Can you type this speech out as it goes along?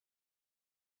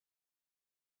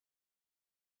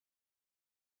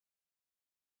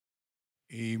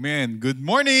Amen. Good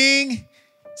morning!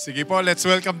 Sige po, let's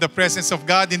welcome the presence of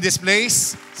God in this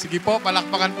place. Sige po,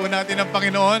 palakpakan po natin ang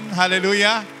Panginoon.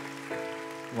 Hallelujah!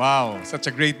 Wow,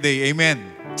 such a great day. Amen.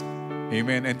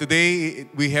 Amen. And today,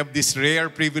 we have this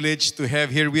rare privilege to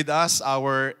have here with us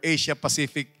our Asia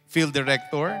Pacific Field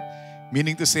Director,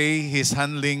 meaning to say he's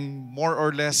handling more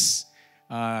or less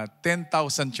 10,000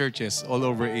 churches all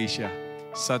over Asia.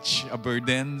 Such a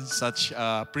burden, such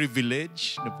a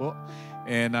privilege, no po?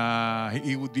 And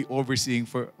he would be overseeing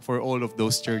for all of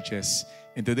those churches.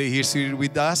 And today he's here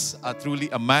with us, truly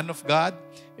a man of God.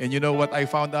 And you know what I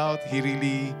found out? He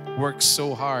really works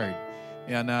so hard.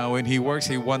 And when he works,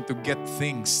 he wants to get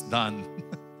things done.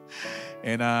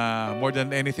 And more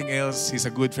than anything else, he's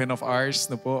a good friend of ours.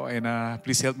 No po? And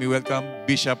please help me welcome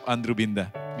Bishop Andrew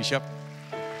Binda. Bishop.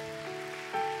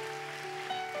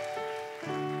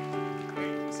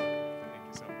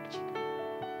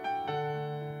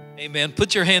 Amen.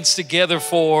 Put your hands together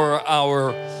for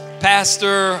our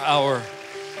pastor, our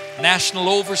national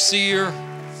overseer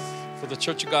for the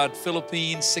Church of God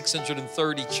Philippines,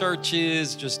 630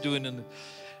 churches, just doing an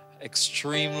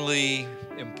extremely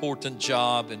important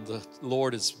job. And the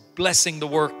Lord is blessing the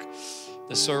work,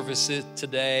 the services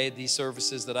today, these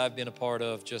services that I've been a part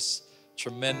of, just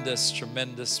tremendous,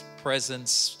 tremendous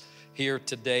presence here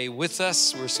today with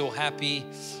us. We're so happy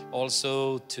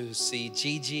also to see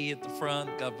Gigi at the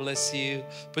front. God bless you.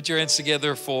 Put your hands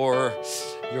together for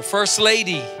your First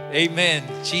Lady. Amen.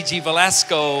 Gigi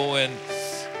Velasco and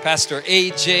Pastor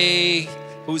AJ,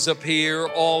 who's up here,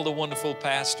 all the wonderful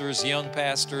pastors, young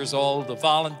pastors, all the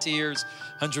volunteers,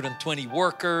 120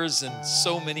 workers, and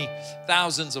so many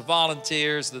thousands of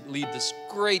volunteers that lead this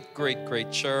great, great,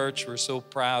 great church. We're so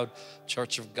proud,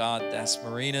 Church of God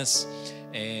Dasma.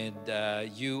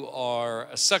 And you are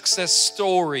a success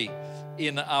story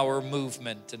in our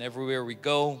movement. And everywhere we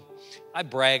go, I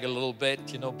brag a little bit,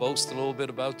 boast a little bit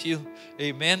about you.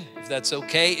 Amen, if that's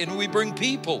okay. And we bring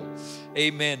people,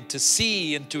 amen, to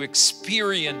see and to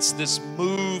experience this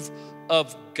move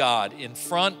of God. In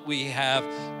front, we have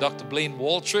Dr. Blaine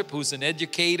Waltrip, who's an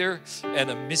educator and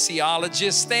a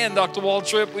missiologist. Stand, Dr.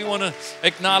 Waltrip. We want to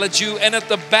acknowledge you. And at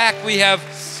the back, we have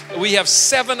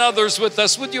 7 others with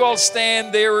us. Would you all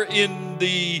stand there in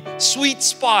the sweet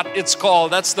spot, it's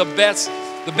called. That's the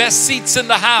best seats in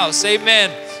the house.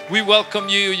 Amen. We welcome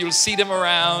you. You'll see them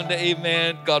around.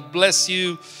 Amen. God bless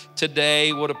you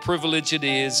today. What a privilege it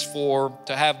is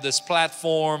to have this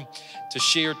platform to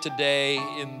share today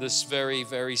in this very,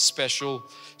 very special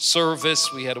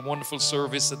service. We had a wonderful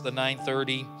service at the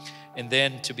 9:30, and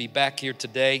then to be back here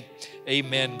today.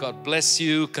 Amen. God bless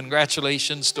you.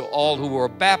 Congratulations to all who were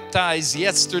baptized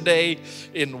yesterday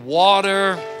in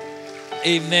water.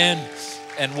 Amen.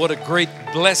 And what a great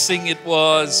blessing it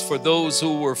was for those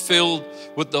who were filled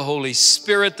with the Holy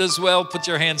Spirit as well. Put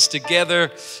your hands together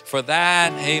for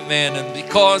that. Amen. And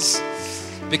because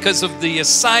of the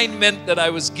assignment that I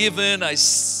was given, I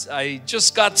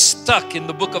just got stuck in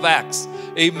the book of Acts.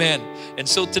 Amen. And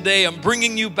so today I'm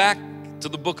bringing you back to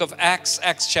the book of Acts,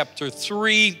 Acts chapter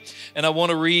 3, and I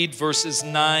want to read verses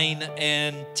 9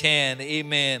 and 10.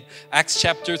 Amen. Acts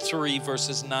chapter 3,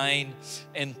 verses 9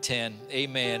 and 10.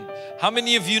 Amen. How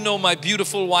many of you know my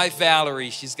beautiful wife,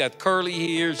 Valerie? She's got curly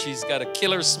hair. She's got a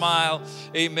killer smile.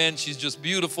 Amen. She's just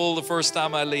beautiful. The first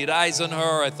time I laid eyes on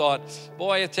her, I thought,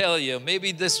 boy, I tell you,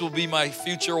 maybe this will be my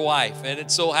future wife. And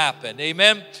it so happened.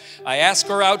 Amen. I asked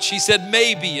her out. She said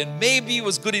maybe, and maybe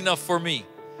was good enough for me.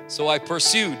 So I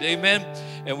pursued, amen.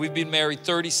 And we've been married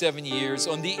 37 years.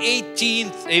 On the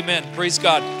 18th, amen, praise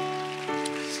God.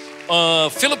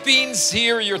 Philippines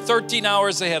here, you're 13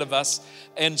 hours ahead of us.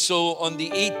 And so on the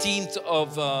 18th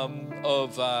of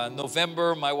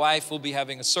November, my wife will be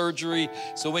having a surgery.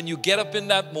 So when you get up in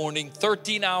that morning,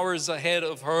 13 hours ahead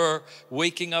of her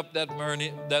waking up that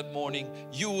morning,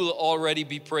 you will already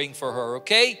be praying for her,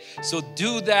 okay? So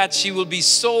do that. She will be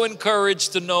so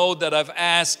encouraged to know that I've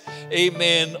asked,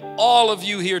 amen, all of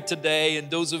you here today and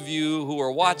those of you who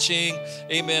are watching,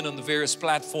 amen, on the various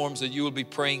platforms, that you will be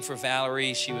praying for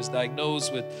Valerie. She was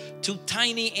diagnosed with 2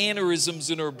 tiny aneurysms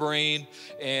in her brain.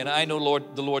 And I know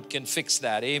the Lord can fix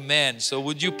that. Amen. So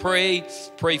would you pray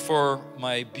for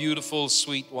my beautiful,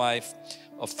 sweet wife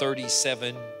of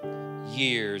 37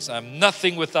 years. I'm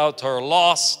nothing without her,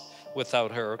 lost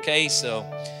without her. Okay, so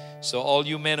all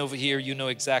you men over here, you know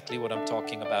exactly what I'm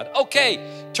talking about. Okay,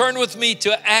 turn with me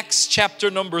to Acts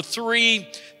chapter number 3,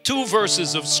 2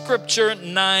 verses of scripture,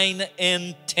 9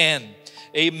 and 10.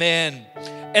 Amen.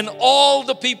 And all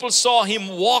the people saw him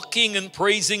walking and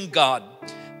praising God.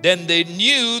 Then they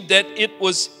knew that it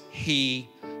was he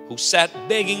who sat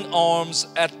begging alms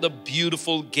at the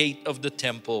beautiful gate of the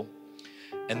temple.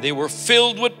 and they were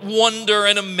filled with wonder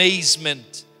and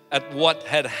amazement at what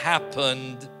had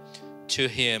happened to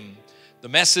him. The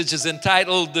message is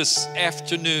entitled this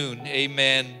afternoon,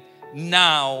 amen,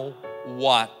 Now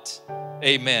What?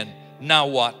 Amen. Now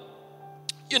what?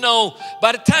 You know,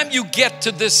 by the time you get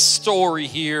to this story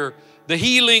here, the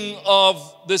healing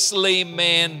of this lame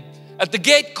man at the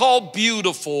gate called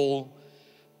Beautiful,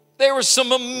 there were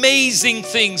some amazing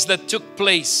things that took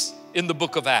place in the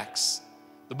book of Acts.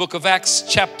 The book of Acts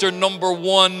chapter number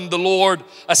 1, the Lord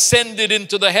ascended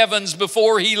into the heavens.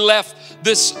 Before he left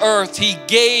this earth, he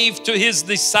gave to his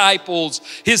disciples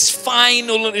his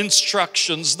final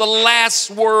instructions, the last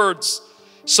words.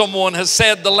 Someone has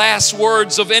said the last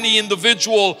words of any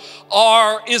individual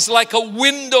is like a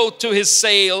window to his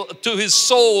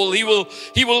soul. He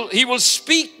will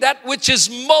speak that which is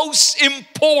most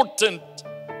important,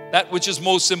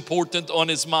 on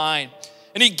his mind.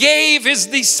 And he gave his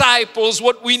disciples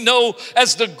what we know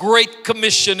as the Great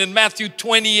Commission in Matthew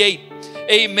 28,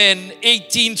 amen,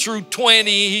 18 through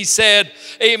 20. He said,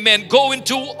 amen, go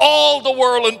into all the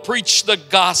world and preach the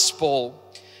gospel.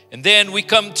 And then we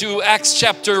come to Acts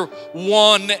chapter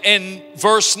 1 and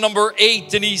verse number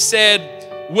 8. And he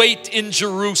said, wait in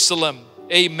Jerusalem,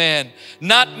 amen,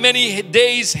 not many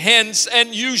days hence,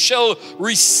 and you shall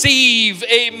receive,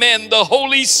 amen, the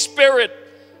Holy Spirit.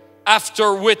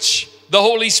 After which the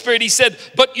Holy Spirit, he said,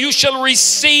 but you shall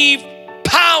receive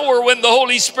power when the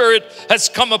Holy Spirit has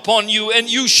come upon you, and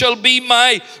you shall be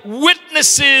my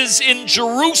witnesses in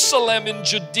Jerusalem, in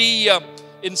Judea,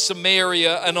 in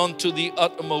Samaria, and unto the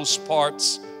uttermost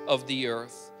parts of the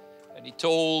earth. And he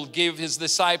gave his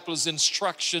disciples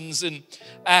instructions in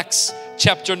Acts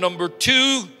chapter number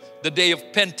 2, the day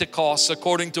of Pentecost,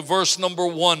 according to verse number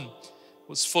 1.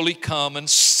 Was fully come, and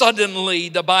suddenly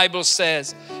the Bible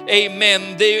says,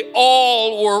 amen, they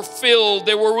all were filled.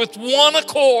 They were with one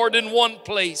accord in one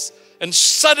place. And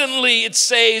suddenly it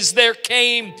says there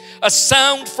came a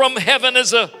sound from heaven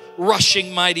as a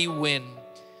rushing mighty wind,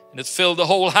 and it filled the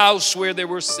whole house where they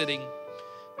were sitting.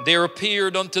 And there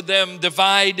appeared unto them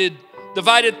divided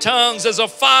tongues as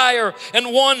of fire,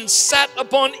 and one sat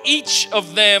upon each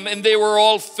of them, and they were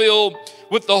all filled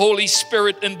with the Holy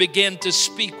Spirit and began to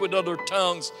speak with other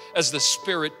tongues as the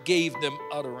Spirit gave them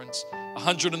utterance.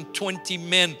 120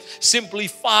 men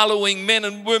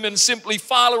and women simply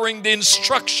following the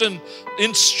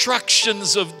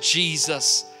instructions of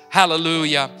Jesus.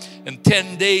 Hallelujah. And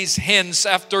 10 days hence,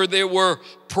 after they were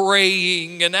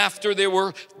praying and after they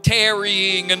were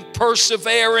tarrying and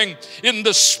persevering in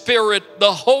the Spirit,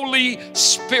 the Holy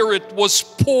Spirit was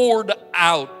poured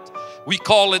out. We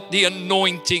call it the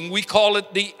anointing. We call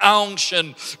it the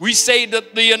unction. We say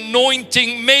that the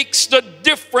anointing makes the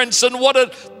difference, and what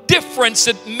a difference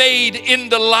it made in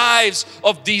the lives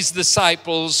of these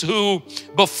disciples who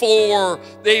before,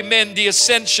 amen, the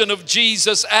ascension of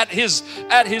Jesus, at his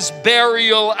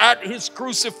burial, at his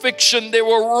crucifixion, they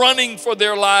were running for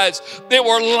their lives. They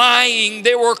were lying.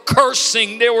 They were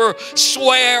cursing. They were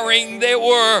swearing. They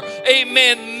were,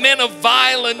 amen, men of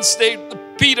violence.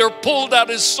 Peter pulled out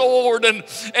his sword and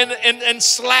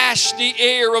slashed the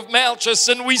ear of Malchus.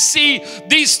 And we see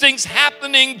these things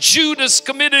happening. Judas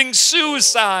committing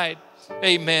suicide.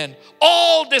 Amen.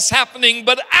 All this happening,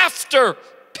 but after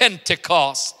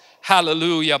Pentecost.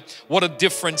 Hallelujah. What a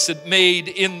difference it made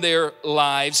in their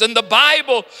lives. And the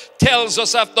Bible tells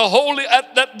us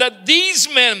that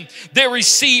these men, they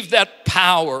received that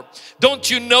power. Don't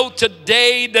you know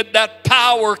today that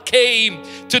power came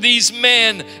to these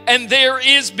men? And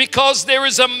because there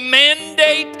is a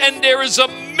mandate and there is a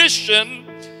mission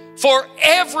for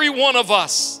every one of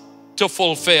us to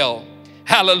fulfill.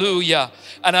 Hallelujah.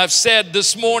 And I've said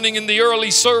this morning in the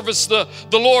early service, the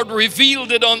Lord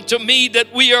revealed it unto me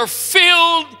that we are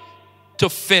filled to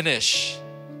finish.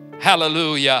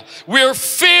 Hallelujah. We're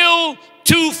filled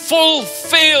to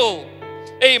fulfill.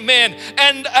 Amen.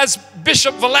 And as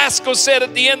Bishop Velasco said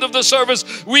at the end of the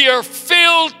service, we are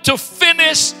filled to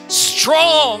finish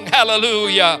strong.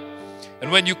 Hallelujah.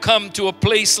 And when you come to a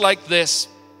place like this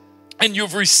and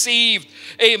you've received,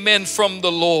 amen, from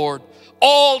the Lord,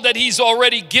 all that He's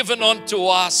already given unto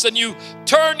us, and you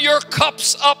turn your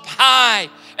cups up high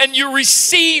and you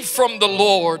receive from the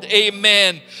Lord,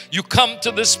 amen. You come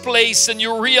to this place and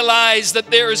you realize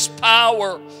that there is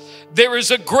power. There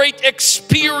is a great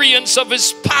experience of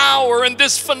His power and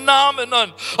this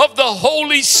phenomenon of the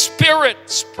Holy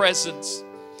Spirit's presence.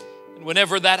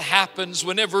 Whenever that happens,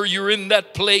 whenever you're in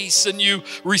that place and you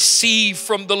receive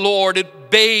from the Lord, it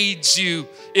bathes you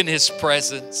in His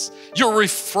presence. You're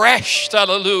refreshed,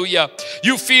 hallelujah.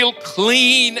 You feel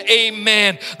clean,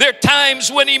 amen. There are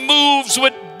times when He moves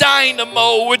with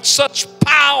dynamo, with such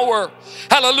power,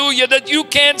 hallelujah, that you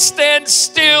can't stand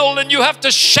still and you have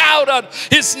to shout out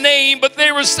His name. But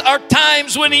there are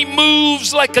times when He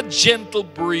moves like a gentle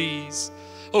breeze.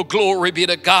 Oh, glory be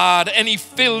to God. And He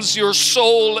fills your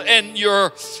soul and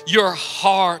your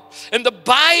heart. And the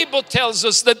Bible tells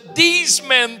us that these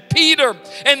men, Peter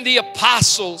and the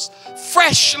apostles,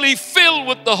 freshly filled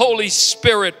with the Holy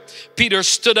Spirit, Peter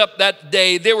stood up that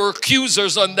day. There were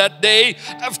accusers on that day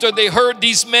after they heard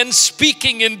these men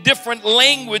speaking in different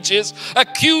languages.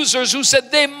 Accusers who said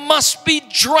they must be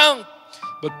drunk.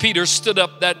 But Peter stood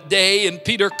up that day and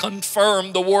Peter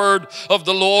confirmed the word of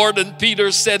the Lord. And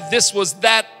Peter said this was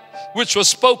that which was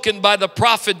spoken by the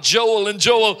prophet Joel in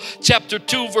Joel chapter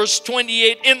 2 verse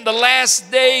 28. In the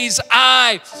last days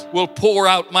I will pour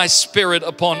out my spirit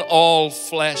upon all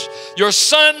flesh. Your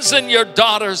sons and your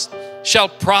daughters shall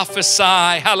prophesy,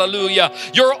 hallelujah.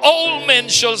 Your old men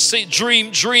shall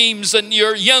dream dreams, and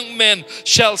your young men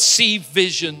shall see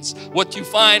visions. What you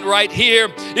find right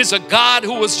here is a God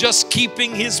who was just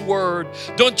keeping His word.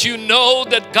 Don't you know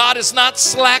that God is not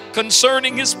slack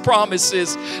concerning His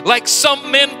promises, like some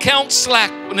men count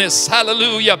slackness,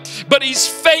 hallelujah, but He's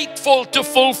faithful to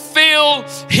fulfill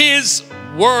His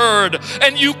word.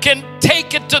 And you can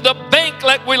take it to the bank,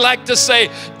 like we like to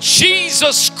say.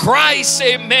 Jesus Christ,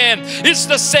 amen, is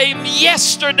the same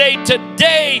yesterday,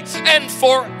 today, and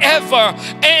forever.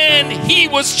 And He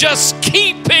was just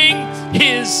keeping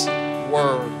His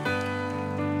word.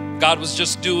 God was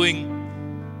just He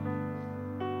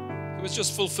was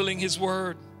just fulfilling His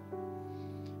word.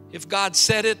 If God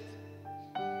said it,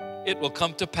 it will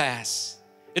come to pass.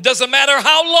 It doesn't matter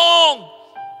how long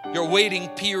your waiting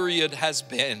period has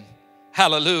been.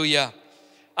 Hallelujah.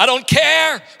 I don't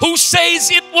care who says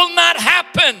it will not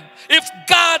happen. If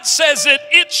God says it,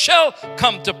 it shall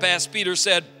come to pass. Peter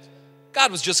said,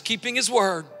 God was just keeping His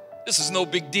word. This is no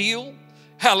big deal.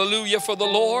 Hallelujah for the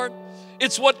Lord.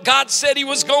 It's what God said He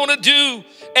was going to do.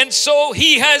 And so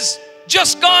He has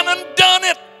just gone and done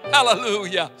it.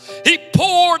 Hallelujah. He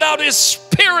poured out His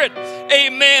Spirit,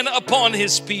 amen, upon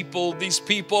His people. These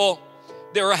people,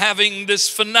 they were having this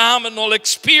phenomenal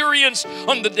experience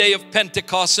on the day of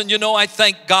Pentecost. And you know, I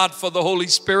thank God for the Holy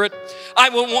Spirit. I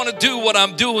wouldn't want to do what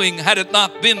I'm doing had it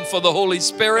not been for the Holy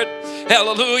Spirit.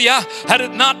 Hallelujah. Had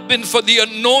it not been for the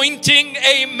anointing,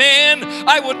 amen,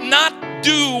 I would not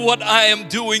do what I am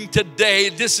doing today.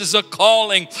 This is a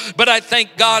calling. But I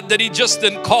thank God that He just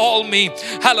didn't call me,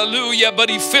 hallelujah, but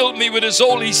He filled me with His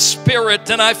Holy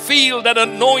Spirit. And I feel that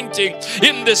anointing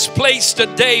in this place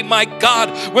today, my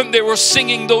God, when they were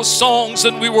singing those songs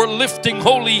and we were lifting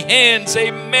holy hands,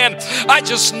 amen. I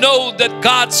just know that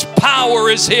God's power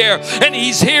is here, and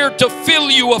He's here to fill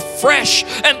you afresh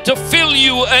and to fill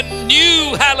you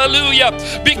anew, hallelujah,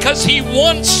 because He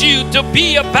wants you to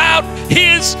be about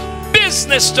His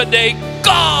business today.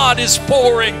 God is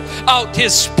pouring out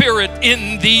His Spirit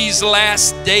in these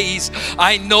last days.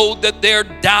 I know that there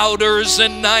are doubters,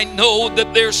 and I know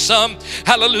that there's some,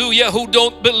 hallelujah, who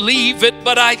don't believe it,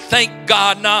 but I thank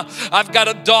God. Now, I've got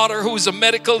a daughter who is a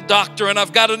medical doctor, and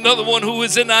I've got another one who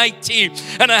is in IT,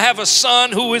 and I have a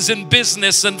son who is in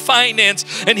business and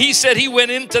finance, and he said he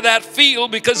went into that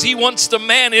field because he wants to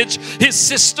manage his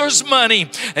sister's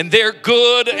money, and they're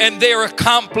good and they're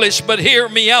accomplished. But hear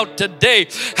me out today,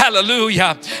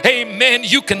 hallelujah, amen.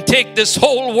 You can take this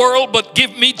whole world, but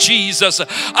give me Jesus.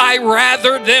 I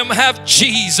rather them have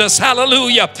Jesus,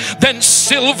 hallelujah, than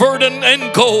silver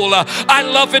and gold. I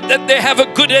love it that they have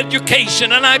a good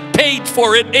education, and I paid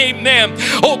for it, amen.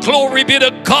 Oh, glory be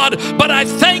to God. But I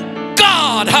thank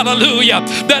God, hallelujah,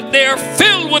 that they're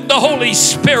filled with the Holy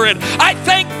Spirit. I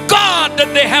thank God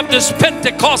that they have this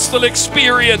Pentecostal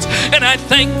experience, and I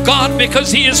thank God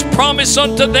because He has promised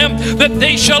unto them that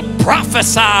they shall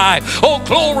prophesy. Oh,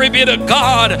 glory be to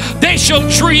God. They shall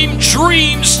dream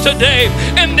dreams today,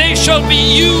 and they shall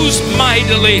be used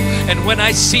mightily. And when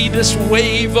I see this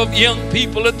wave of young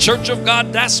people at Church of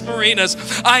God Dasma,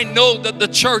 I know that the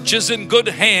church is in good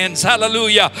hands.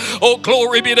 Hallelujah. Oh,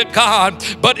 glory be to God.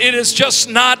 But it is just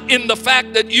not in the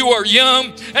fact that you are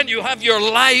young and you have your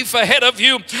life ahead of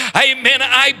you. Amen.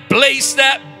 I place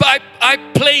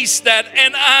that,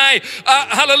 and I,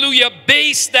 hallelujah,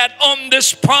 base that on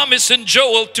this promise in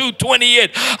Joel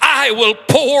 2:28. I will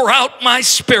pour out my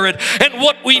Spirit. And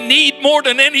what we need more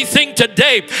than anything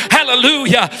today,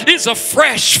 hallelujah, is a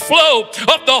fresh flow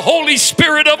of the Holy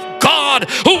Spirit of God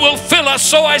who will fill us.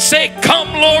 So I say,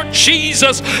 come Lord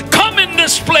Jesus, come in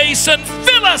this place and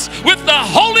fill us with the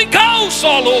Holy Ghost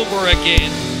all over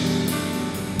again.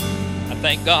 I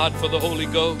thank God for the Holy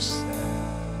Ghost,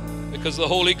 because the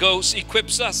Holy Ghost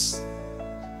equips us.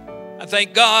 I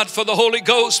thank God for the Holy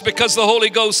Ghost because the Holy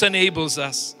Ghost enables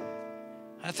us.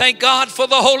 I thank God for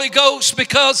the Holy Ghost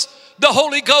because the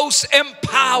Holy Ghost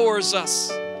empowers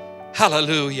us.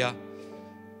 Hallelujah.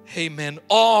 Amen.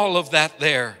 All of that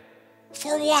there.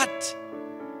 For what?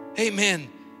 Amen.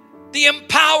 The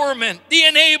empowerment, the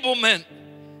enablement,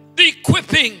 the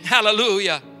equipping.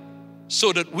 Hallelujah.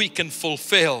 So that we can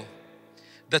fulfill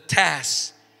the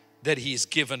task that He's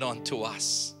given unto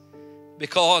us.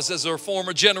 Because as our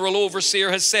former general overseer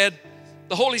has said,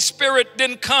 the Holy Spirit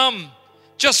didn't come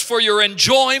just for your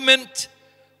enjoyment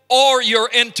or your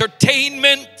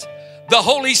entertainment. The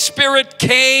Holy Spirit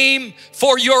came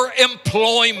for your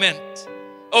employment.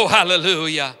 Oh,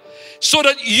 hallelujah. So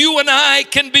that you and I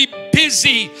can be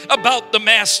busy about the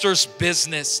Master's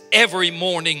business every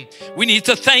morning. We need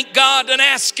to thank God and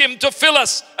ask Him to fill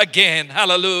us again,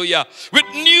 hallelujah, with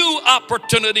new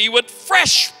opportunity, with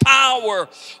fresh power,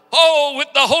 oh,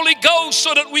 with the Holy Ghost,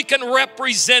 so that we can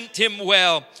represent Him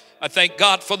well. I thank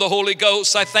God for the Holy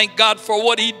Ghost. I thank God for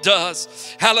what He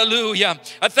does. Hallelujah.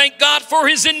 I thank God for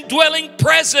His indwelling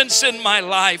presence in my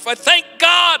life. I thank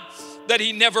God that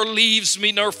He never leaves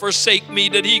me nor forsake me,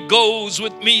 that He goes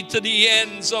with me to the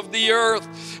ends of the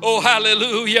earth. Oh,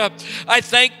 hallelujah. I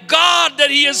thank God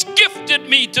that He has gifted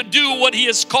me to do what He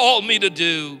has called me to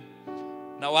do.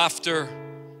 Now, after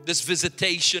this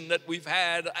visitation that we've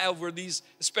had over these,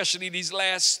 especially these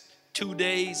last 2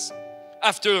 days,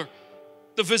 after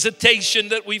the visitation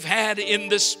that we've had in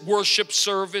this worship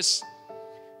service,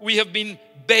 we have been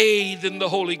bathed in the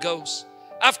Holy Ghost.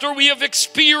 After we have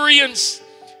experienced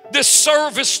this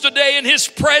service today in His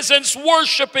presence,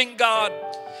 worshiping God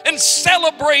and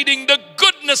celebrating the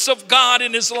goodness of God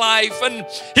in His life and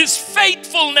His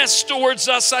faithfulness towards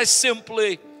us, I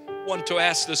simply want to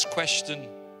ask this question: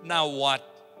 now what?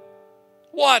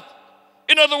 What?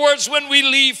 In other words, when we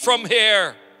leave from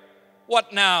here,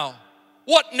 what now?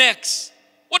 What next?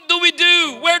 What do we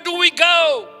do? Where do we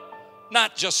go?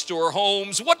 Not just to our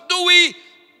homes. What do we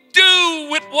do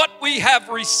with what we have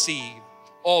received?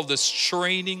 All this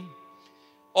training,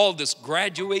 all this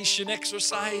graduation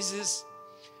exercises,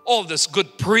 all this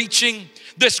good preaching,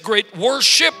 this great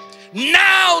worship.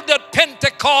 Now that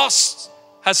Pentecost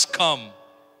has come,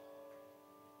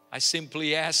 I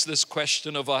simply ask this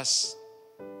question of us: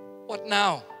 what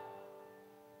now?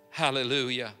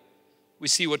 Hallelujah. We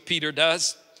see what Peter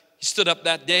does. He stood up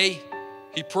that day,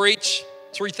 he preached,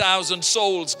 3,000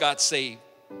 souls got saved.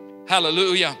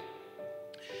 Hallelujah.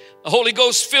 The Holy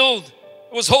Ghost filled,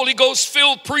 it was Holy Ghost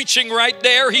filled preaching right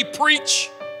there. He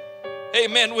preached,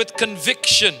 amen, with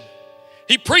conviction.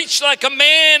 He preached like a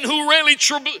man who really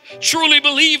truly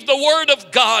believed the word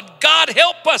of God. God,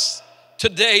 help us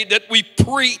today that we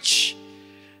preach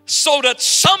so that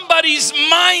somebody's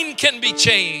mind can be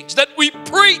changed, that we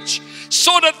preach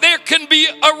so that there can be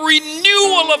a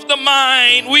renewal of the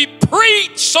mind. We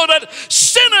preach so that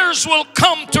sinners will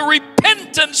come to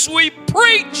repentance. We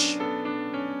preach,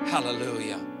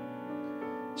 hallelujah,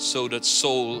 so that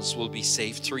souls will be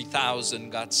saved.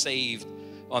 3,000 got saved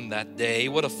on that day.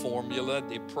 What a formula.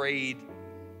 They prayed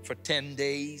for 10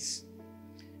 days.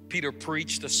 Peter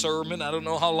preached a sermon. I don't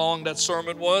know how long that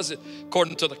sermon was.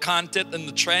 According to the content and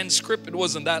the transcript, it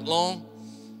wasn't that long.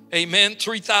 Amen.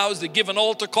 3,000, they give an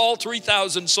altar call,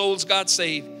 3,000 souls got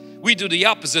saved. We do the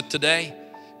opposite today.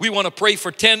 We want to pray for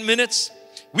 10 minutes.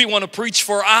 We want to preach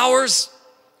for hours.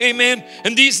 Amen.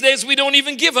 And these days we don't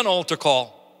even give an altar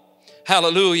call.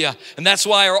 Hallelujah. And that's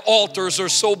why our altars are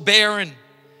so barren.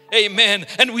 Amen.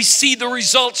 And we see the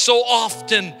results so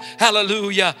often.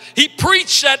 Hallelujah. He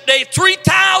preached that day.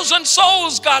 3,000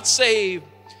 souls got saved.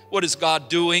 What is God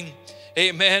doing?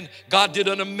 Amen. God did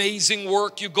an amazing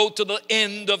work. You go to the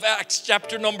end of Acts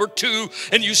chapter number 2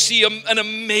 and you see an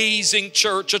amazing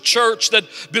church, a church that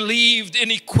believed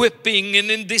in equipping and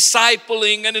in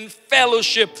discipling and in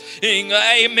fellowship.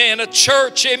 Amen. A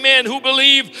church, amen, who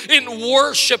believed in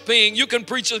worshiping. You can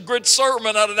preach a great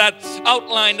sermon out of that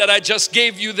outline that I just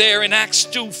gave you there in Acts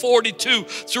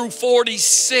 2:42 through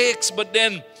 46. But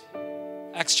then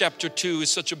Acts chapter 2 is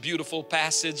such a beautiful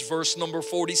passage, verse number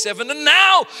 47. And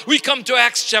now we come to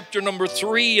Acts chapter number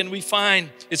 3, and we find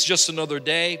it's just another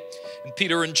day. And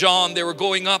Peter and John, they were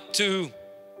going up to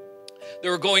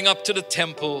the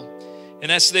temple.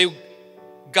 And as they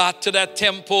got to that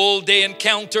temple, they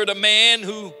encountered a man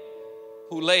who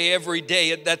lay every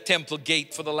day at that temple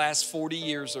gate for the last 40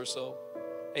 years or so.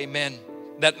 Amen.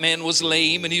 That man was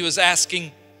lame and he was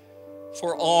asking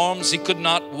for alms. He could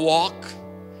not walk.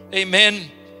 Amen.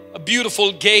 A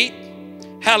beautiful gate.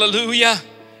 Hallelujah.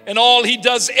 And all he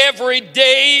does every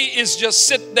day is just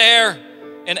sit there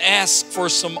and ask for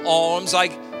some alms. I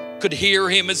could hear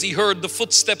him as he heard the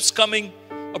footsteps coming,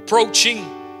 approaching.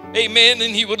 Amen.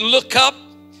 And he would look up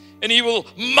and he will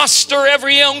muster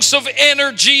every ounce of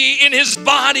energy in his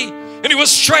body. And he will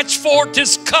stretch forth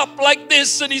his cup like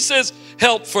this. And he says,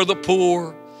 help for the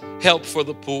poor, help for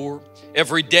the poor.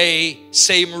 Every day,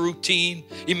 same routine.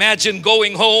 Imagine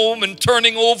going home and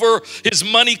turning over his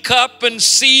money cup and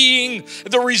seeing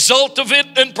the result of it.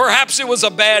 And perhaps it was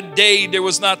a bad day. There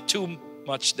was not too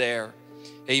much there.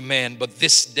 Amen. But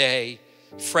this day,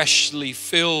 freshly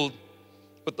filled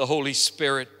with the Holy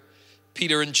Spirit,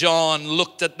 Peter and John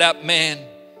looked at that man.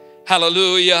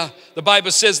 Hallelujah. The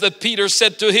Bible says that Peter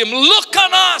said to him, look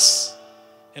on us.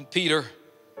 And Peter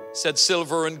said,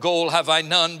 silver and gold have I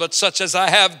none, but such as I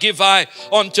have give I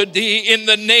unto thee. In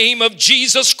the name of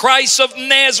Jesus Christ of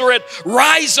Nazareth,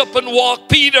 rise up and walk.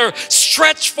 Peter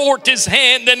stretched forth his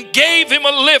hand and gave him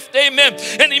a lift. Amen.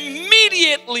 And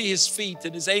immediately his feet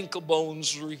and his ankle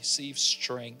bones received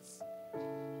strength.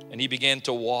 And he began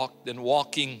to walk. Then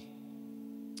walking,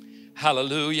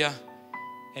 hallelujah,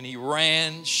 and he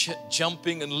ran,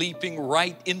 jumping and leaping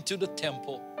right into the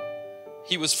temple.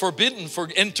 He was forbidden for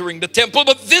entering the temple,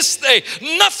 but this day,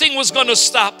 nothing was going to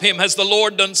stop him. Has the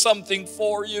Lord done something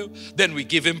for you? Then we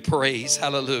give him praise.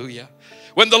 Hallelujah.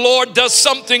 When the Lord does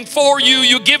something for you,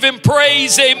 you give him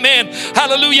praise. Amen.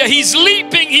 Hallelujah. He's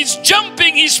leaping, he's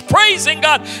jumping, he's praising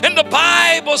God. And the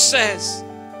Bible says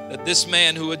that this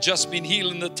man who had just been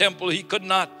healed in the temple, he could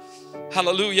not,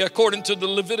 hallelujah, according to the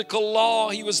Levitical law,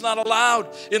 he was not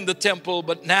allowed in the temple,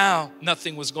 but now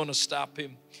nothing was going to stop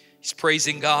him. He's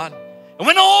praising God. And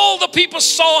when all the people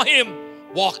saw him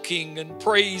walking and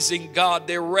praising God,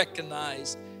 they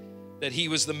recognized that he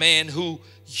was the man who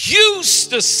used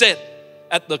to sit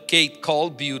at the gate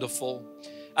called Beautiful.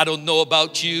 I don't know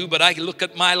about you, but I look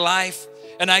at my life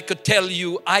and I could tell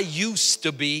you I used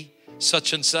to be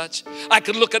such and such. I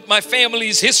could look at my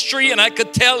family's history and I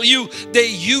could tell you they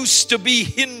used to be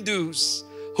Hindus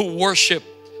who worship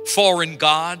foreign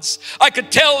gods. I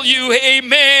could tell you,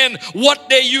 amen, what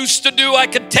they used to do. I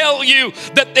could tell you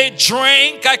that they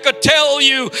drank. I could tell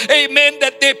you, amen,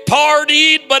 that they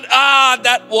partied. But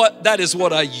that is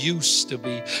what I used to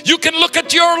be. You can look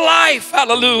at your life,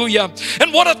 hallelujah,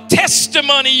 and what a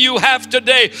testimony you have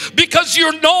today, because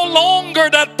you're no longer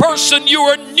that person.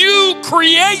 You're a new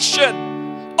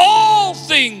creation. All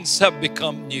things have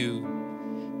become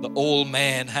new. The old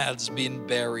man has been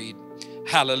buried.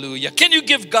 Hallelujah. Can you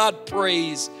give God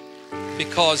praise?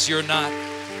 Because you're not.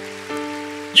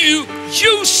 You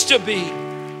used to be.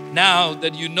 Now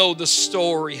that you know the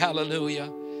story,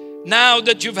 hallelujah. Now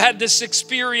that you've had this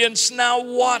experience, now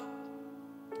what?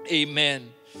 Amen.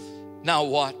 Now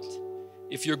what?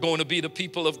 If you're going to be the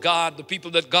people of God, the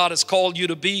people that God has called you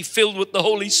to be, filled with the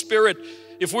Holy Spirit,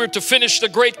 if we're to finish the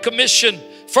Great Commission,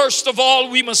 first of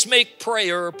all, we must make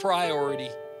prayer a priority.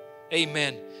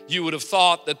 Amen. You would have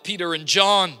thought that Peter and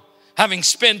John, having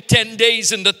spent 10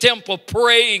 days in the temple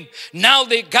praying, now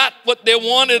they got what they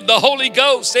wanted, the Holy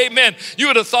Ghost. Amen. You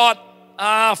would have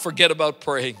thought, forget about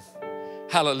praying.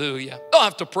 Hallelujah. Don't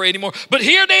have to pray anymore. But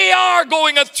here they are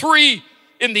going at 3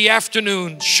 in the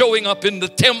afternoon, showing up in the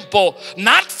temple,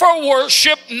 not for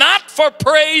worship, not for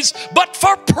praise, but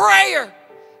for prayer.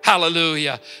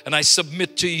 Hallelujah. And I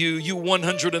submit to you, you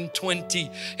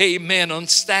 120, amen, on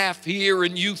staff here,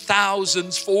 and you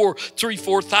thousands,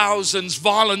 4,000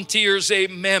 volunteers,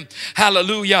 amen.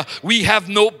 Hallelujah. We have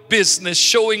no business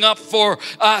showing up for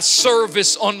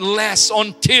service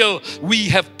until we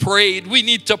have prayed. We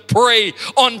need to pray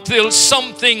until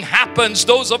something happens.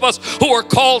 Those of us who are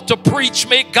called to preach,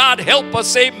 may God help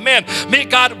us, amen. May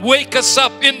God wake us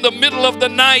up in the middle of the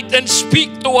night and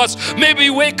speak to us. May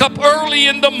we wake up early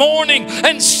in the morning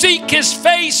and seek His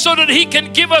face so that He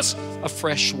can give us a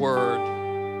fresh word.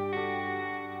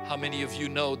 How many of you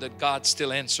know that God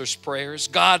still answers prayers?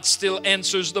 God still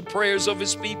answers the prayers of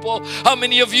His people. How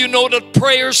many of you know that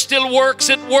prayer still works?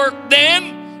 It worked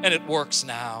then and it works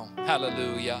now.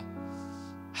 Hallelujah.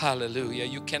 Hallelujah.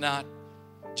 You cannot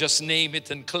just name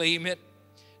it and claim it.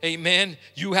 Amen.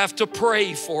 You have to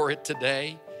pray for it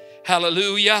today.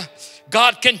 Hallelujah.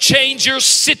 God can change your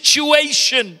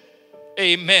situation.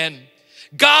 Amen.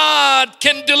 God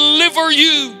can deliver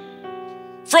you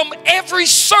from every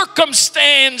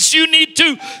circumstance. You need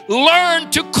to learn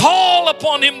to call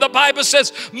upon Him. The Bible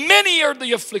says, many are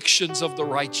the afflictions of the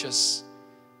righteous.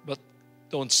 But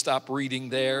don't stop reading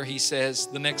there. He says,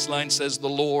 the next line says, the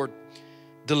Lord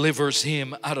delivers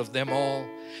him out of them all.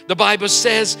 The Bible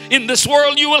says, in this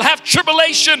world you will have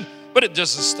tribulation. But it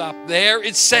doesn't stop there.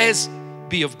 It says,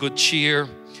 be of good cheer.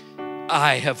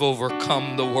 I have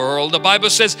overcome the world. The Bible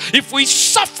says, if we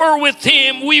suffer with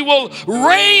Him, we will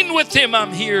reign with Him.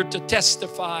 I'm here to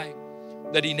testify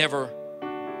that He never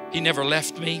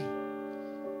left me.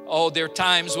 Oh, there are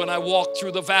times when I walk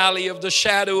through the valley of the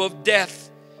shadow of death.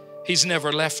 He's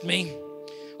never left me.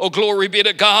 Oh, glory be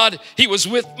to God. He was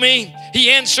with me.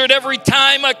 He answered every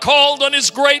time I called on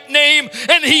His great name,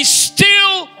 and He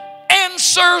still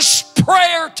answers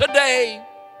prayer today.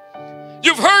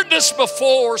 You've heard this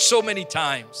before so many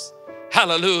times.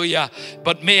 Hallelujah.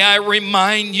 But may I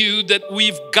remind you that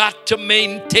we've got to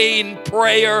maintain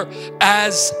prayer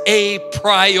as a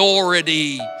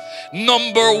priority.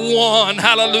 Number one,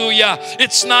 hallelujah.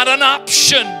 It's not an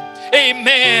option.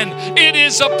 Amen. It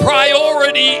is a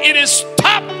priority. It is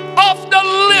top of the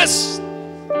list.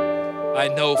 I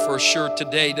know for sure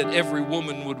today that every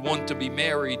woman would want to be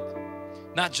married,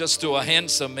 not just to a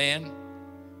handsome man.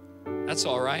 That's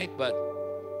all right, but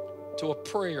to a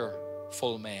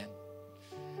prayerful man.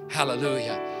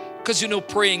 Hallelujah. Because you know,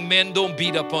 praying men don't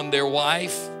beat up on their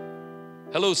wife.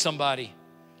 Hello, somebody.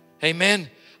 Amen.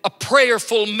 A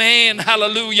prayerful man,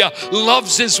 hallelujah,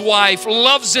 loves his wife,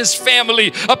 loves his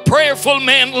family. A prayerful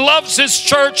man loves his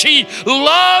church. He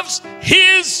loves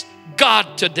his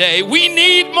God today. We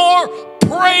need more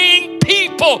praying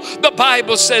people. The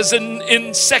Bible says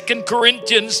in 2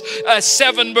 Corinthians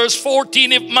 7 verse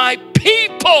 14, if my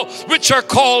people which are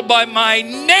called by my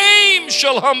name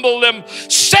shall humble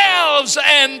themselves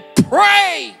and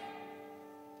pray.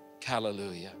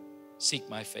 Hallelujah. Seek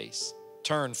my face.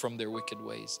 Turn from their wicked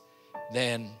ways.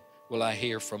 Then will I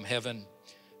hear from heaven.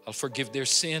 I'll forgive their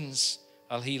sins.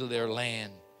 I'll heal their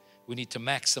land. We need to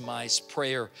maximize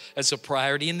prayer as a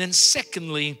priority. And then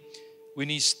secondly, we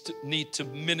need to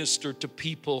minister to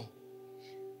people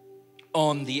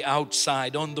on the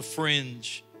outside, on the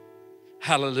fringe.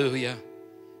 Hallelujah.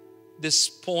 This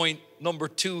point, number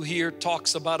 2 here,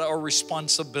 talks about our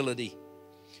responsibility.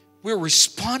 We're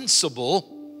responsible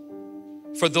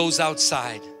for those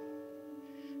outside.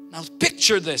 Now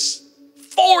picture this.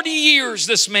 40 years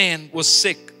this man was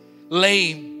sick,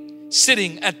 lame,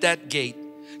 sitting at that gate.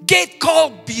 Gate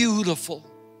called Beautiful.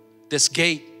 This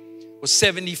gate was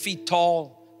 70 feet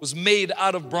tall, was made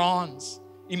out of bronze.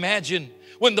 Imagine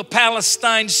when the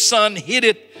Palestine sun hit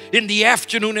it in the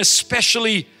afternoon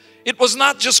especially, it was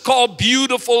not just called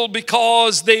beautiful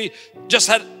because they just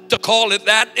had to call it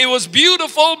that. It was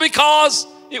beautiful because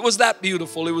it was that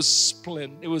beautiful. It was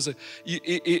splendid. It was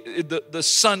the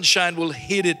sunshine will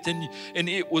hit it, and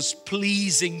it was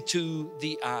pleasing to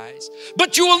the eyes.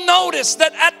 But you will notice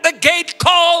that at the gate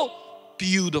called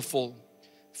Beautiful,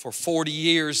 for 40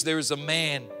 years there is a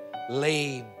man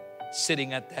lame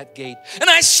sitting at that gate. And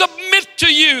I submit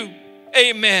to you,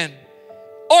 amen,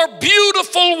 or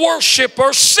beautiful worship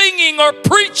or singing or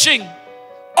preaching,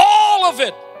 all of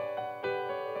it,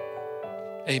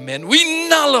 amen, we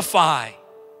nullify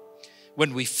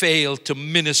when we fail to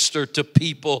minister to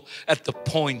people at the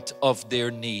point of their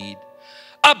need.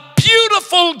 A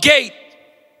beautiful gate,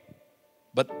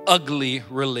 but ugly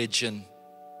religion.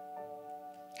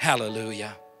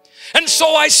 Hallelujah. And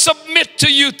so I submit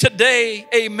to you today,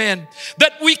 amen,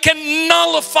 that we can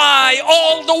nullify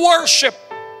all the worship.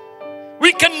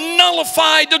 We can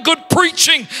nullify the good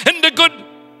preaching and the good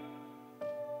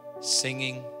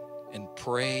singing and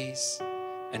praise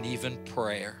and even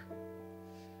prayer,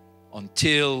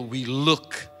 until we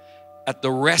look at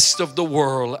the rest of the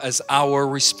world as our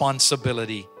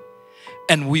responsibility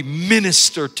and we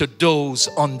minister to those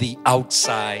on the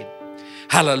outside.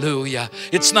 Hallelujah.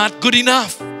 It's not good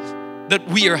enough that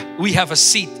we have a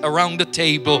seat around the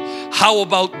table. How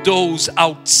about those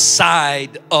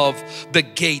outside of the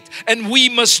gate? And we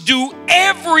must do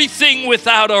everything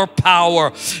without our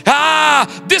power.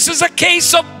 This is a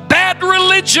case of bad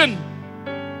religion.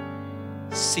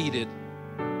 Seated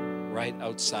right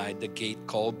outside the gate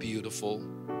called Beautiful.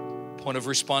 Point of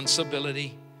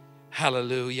responsibility.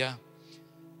 Hallelujah.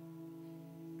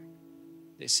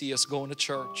 They see us going to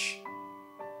church.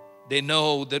 They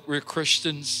know that we're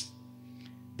Christians.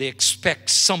 They expect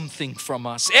something from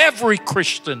us. Every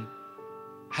Christian.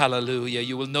 Hallelujah.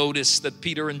 You will notice that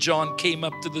Peter and John came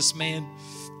up to this man,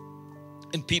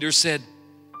 and Peter said,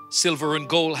 Silver and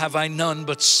gold have I none,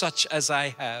 but such as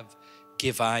I have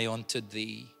give I unto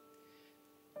thee.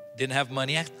 Didn't have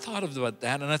money. I thought about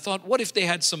that, and I thought, what if they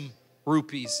had some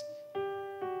rupees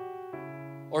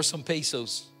or some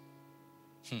pesos?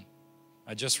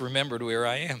 I just remembered where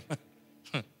I am.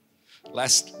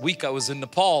 Last week I was in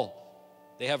Nepal.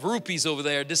 They have rupees over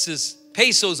there. This is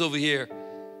pesos over here.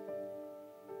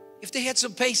 If they had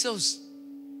some pesos,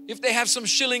 if they have some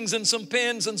shillings and some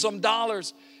pence and some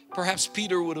dollars, perhaps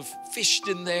Peter would have fished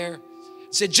in there.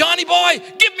 Said, Johnny boy,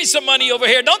 give me some money over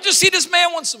here. Don't you see this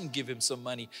man wants some? Give him some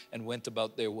money, and went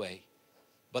about their way.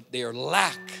 But their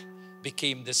lack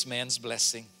became this man's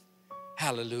blessing.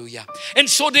 Hallelujah. And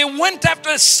so they went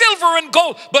after silver and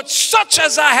gold, but such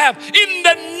as I have, in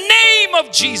the name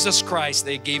of Jesus Christ.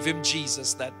 They gave him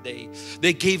Jesus that day.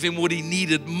 They gave him what he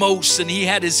needed most, and he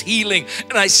had his healing.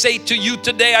 And I say to you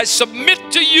today, I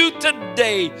submit to you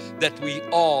today that we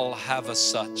all have a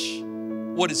such.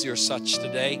 What is your such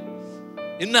today?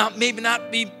 It maybe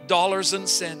not be dollars and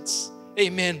cents.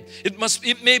 Amen.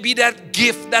 It may be that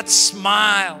gift, that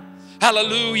smile.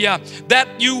 Hallelujah.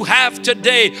 That you have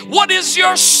today. What is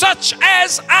your such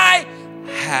as I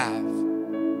have?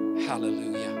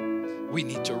 Hallelujah. We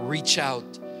need to reach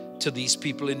out to these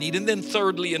people in need. And then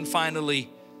thirdly and finally,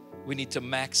 we need to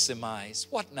maximize.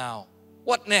 What now?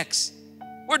 What next?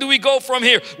 Where do we go from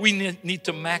here? We need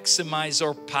to maximize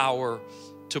our power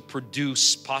to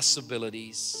produce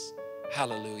possibilities.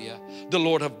 Hallelujah. The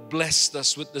Lord have blessed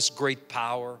us with this great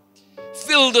power,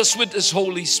 filled us with this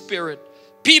Holy Spirit.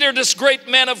 Peter, this great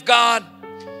man of God,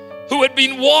 who had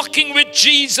been walking with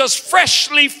Jesus,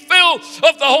 freshly filled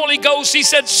of the Holy Ghost, he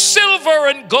said, silver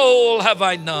and gold have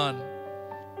I none.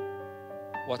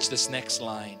 Watch this next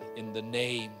line. In the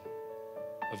name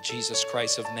of Jesus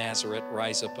Christ of Nazareth,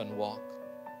 rise up and walk.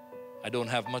 I don't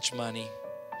have much money,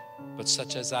 but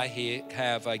such as I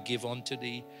have, I give unto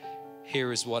thee.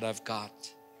 Here is what I've got.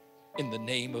 In the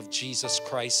name of Jesus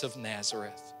Christ of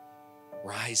Nazareth,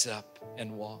 rise up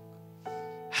and walk.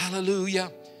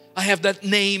 Hallelujah. I have that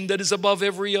name that is above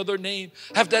every other name.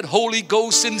 I have that Holy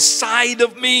Ghost inside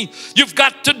of me. You've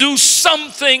got to do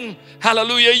something.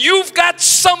 Hallelujah. You've got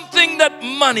something that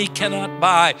money cannot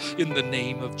buy in the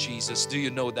name of Jesus. Do you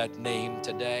know that name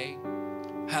today?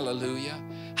 Hallelujah.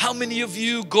 How many of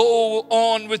you go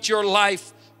on with your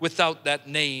life without that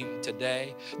name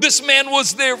today? This man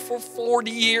was there for 40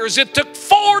 years. It took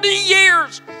 40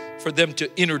 years for them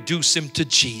to introduce him to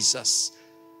Jesus.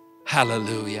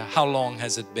 Hallelujah. How long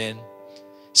has it been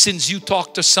since you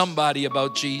talked to somebody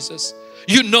about Jesus?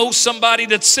 You know somebody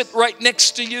that sit right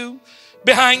next to you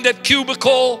behind that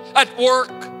cubicle at work.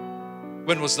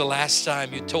 When was the last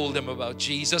time you told them about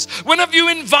Jesus? When have you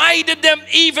invited them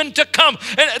even to come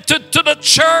to the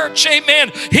church?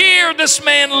 Amen. Here this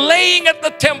man laying at the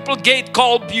temple gate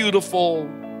called Beautiful.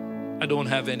 I don't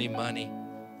have any money,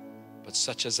 but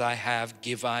such as I have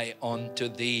give I unto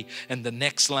thee. And the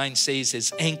next line says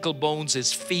his ankle bones,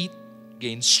 his feet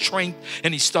gained strength,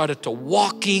 and he started to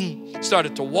walk. When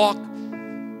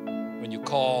you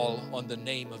call on the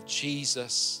name of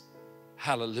Jesus,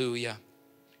 hallelujah,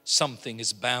 something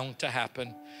is bound to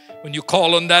happen. When you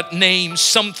call on that name,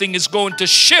 something is going to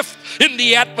shift in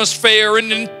the atmosphere.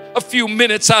 And in a few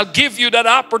minutes, I'll give you that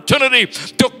opportunity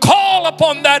to call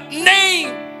upon that name,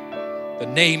 the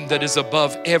name that is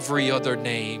above every other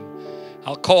name.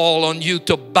 I'll call on you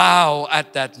to bow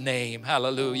at that name.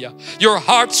 Hallelujah. Your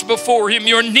hearts before him,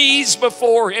 your knees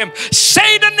before him.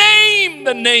 Say the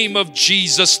name of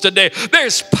Jesus today.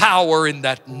 There's power in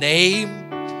that name.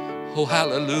 Oh,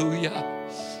 hallelujah.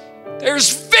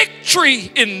 There's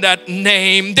victory in that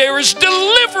name. There is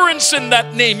deliverance in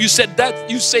that name. You say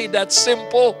that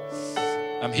simple.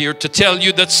 I'm here to tell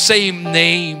you that same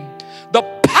name, the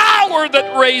power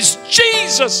that raised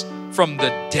Jesus from the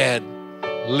dead,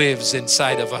 lives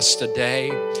inside of us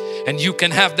today. And you can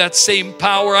have that same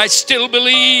power. I still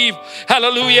believe,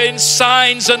 hallelujah, in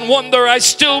signs and wonder. I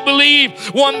still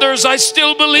believe wonders. I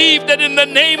still believe that in the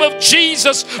name of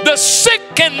Jesus, the sick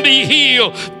can be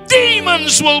healed.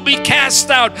 Demons will be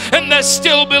cast out. And I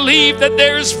still believe that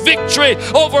there is victory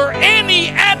over any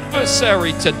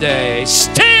adversary today.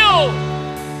 Still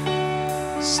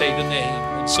say the name.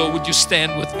 And so would you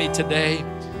stand with me today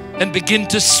and begin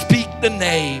to speak the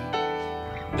name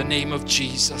of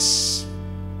Jesus.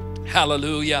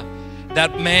 Hallelujah.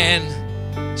 That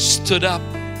man stood up,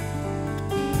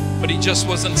 but he just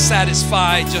wasn't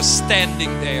satisfied just standing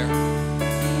there.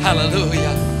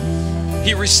 Hallelujah.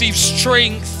 He received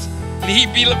strength, and he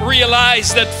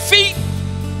realized that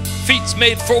feet's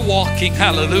made for walking.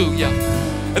 Hallelujah.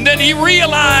 And then he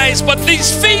realized, but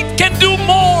these feet can do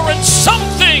more, and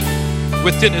something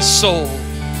within his soul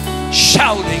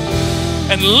shouting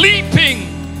and leaping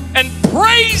and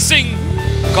praising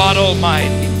God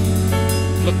Almighty.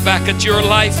 Look back at your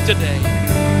life today.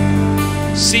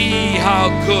 See how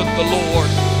good the Lord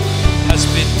has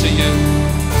been to you.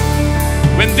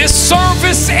 When this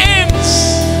service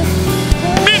ends,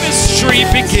 ministry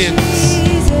begins.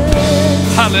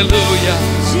 Hallelujah.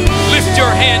 Lift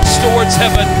your hands towards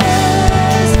heaven.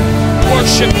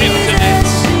 Worship Him today.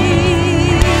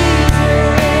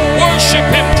 Worship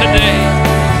Him today.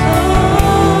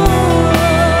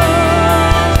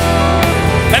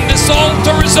 And this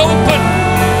altar is open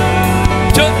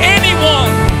to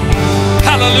anyone,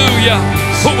 hallelujah,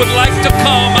 who would like to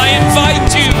come. I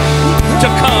invite you to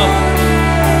come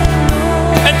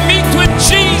and meet with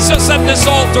Jesus at this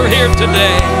altar here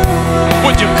today.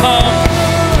 Would you come?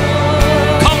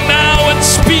 Come now and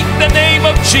speak the name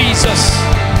of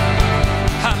Jesus.